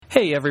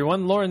Hey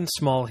everyone, Lauren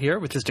Small here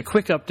with just a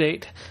quick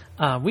update.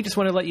 We just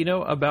want to let you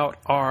know about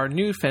our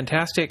new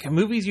fantastic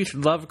Movies You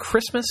Should Love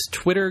Christmas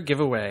Twitter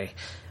giveaway.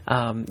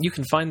 You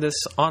can find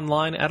this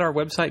online at our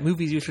website,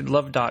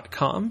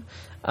 moviesyoushouldlove.com.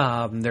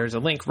 There's a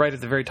link right at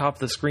the very top of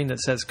the screen that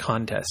says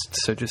contest,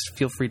 so just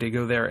feel free to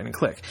go there and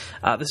click.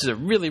 This is a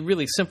really,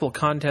 really simple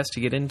contest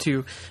to get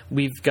into.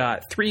 We've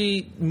got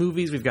 3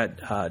 movies. We've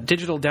got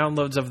digital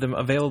downloads of them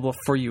available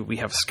for you. We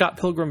have Scott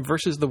Pilgrim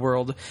vs. the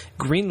World,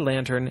 Green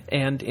Lantern,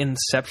 and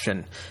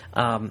Inception.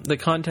 The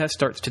contest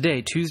starts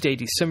today, Tuesday,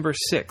 December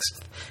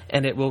 6th,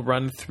 and it will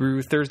run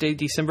through Thursday,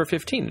 December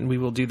 15th, and we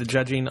will do the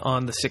judging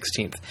on the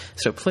 16th.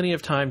 So plenty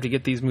of time to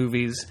get these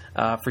movies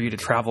for you to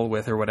travel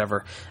with or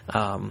whatever.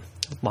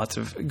 Lots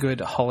of good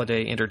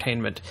holiday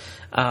entertainment.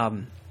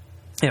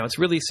 It's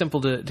really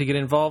simple to get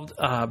involved.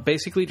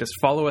 Basically, just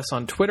follow us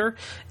on Twitter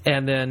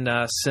and then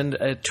send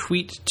a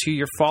tweet to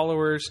your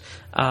followers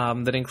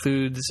that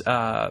includes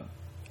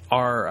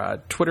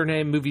our Twitter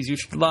name, Movies You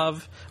Should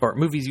Love, or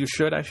Movies You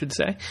Should, I should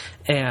say,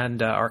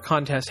 and our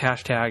contest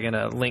hashtag and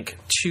a link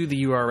to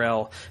the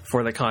URL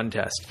for the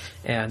contest.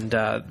 And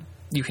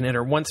you can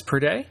enter once per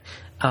day.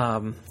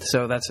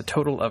 So that's a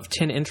total of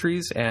 10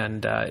 entries,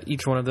 and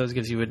each one of those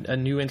gives you a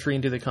new entry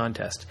into the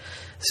contest.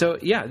 So,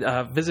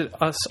 visit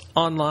us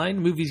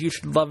online,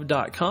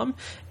 moviesyoushouldlove.com,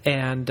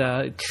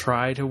 and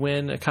try to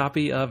win a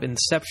copy of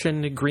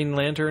Inception, Green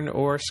Lantern,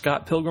 or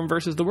Scott Pilgrim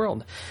vs. the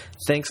World.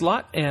 Thanks a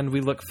lot, and we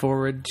look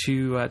forward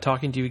to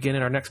talking to you again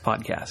in our next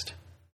podcast.